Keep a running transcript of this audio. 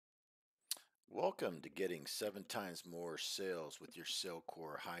Welcome to getting 7 times more sales with your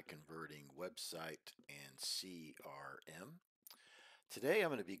SaleCORE high converting website and CRM. Today I'm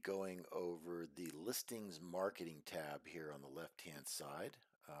going to be going over the listings marketing tab here on the left hand side,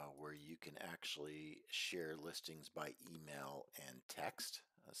 where you can actually share listings by email and text.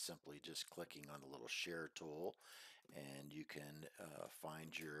 Simply just clicking on the little share tool, and you can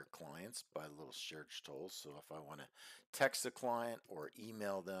find your clients by the little search tool. So if I want to text a client or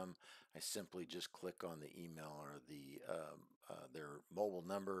email them, I simply just click on the email or their mobile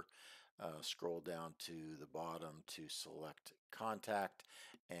number, scroll down to the bottom to select contact,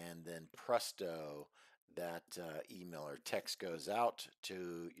 and then presto, that email or text goes out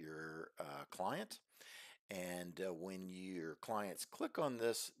to your client. And when your clients click on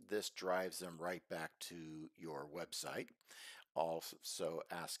this, this drives them right back to your website, also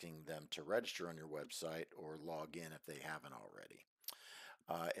asking them to register on your website or log in if they haven't already.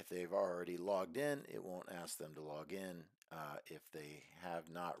 If they've already logged in, it won't ask them to log in. If they have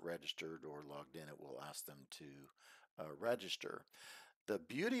not registered or logged in, it will ask them to register. The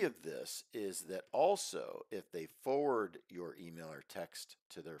beauty of this is that also, if they forward your email or text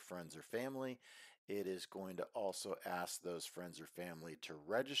to their friends or family, it is going to also ask those friends or family to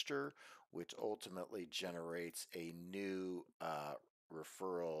register, which ultimately generates a new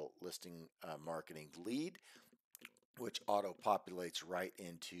referral listing marketing lead, which auto populates right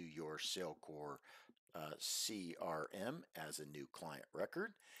into your SaleCORE CRM as a new client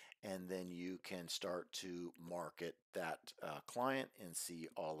record. And then you can start to market that client and see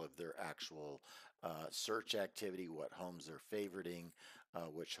all of their actual search activity, what homes they're favoriting,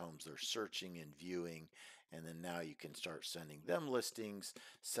 which homes they're searching and viewing. And then now you can start sending them listings,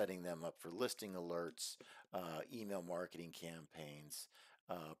 setting them up for listing alerts, email marketing campaigns,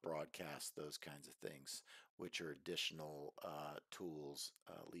 broadcast, those kinds of things, which are additional tools,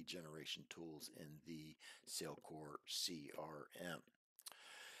 lead generation tools in the SaleCORE CRM.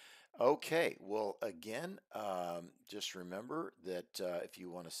 Okay, well, again, just remember that if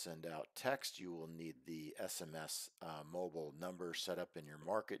you want to send out text, you will need the SMS mobile number set up in your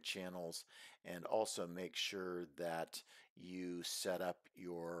market channels, and also make sure that you set up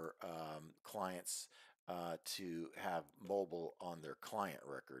your clients to have mobile on their client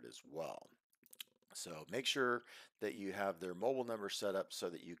record as well. So make sure that you have their mobile number set up so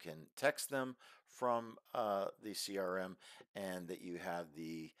that you can text them from the CRM, and that you have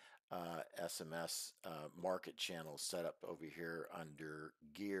the SMS market channel set up over here under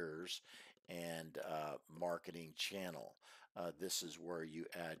gears and marketing channel. This is where you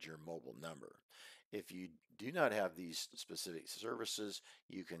add your mobile number. If you do not have these specific services,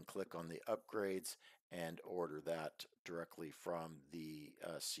 you can click on the upgrades and order that directly from the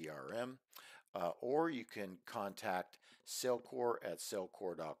CRM. Or you can contact SaleCORE at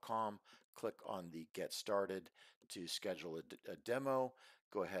salecore.com. Click on the Get Started to schedule a demo.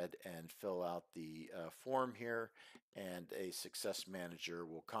 Go ahead and fill out the form here, and a success manager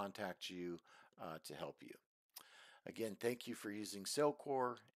will contact you to help you. Again, thank you for using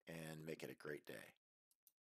SaleCORE, and make it a great day.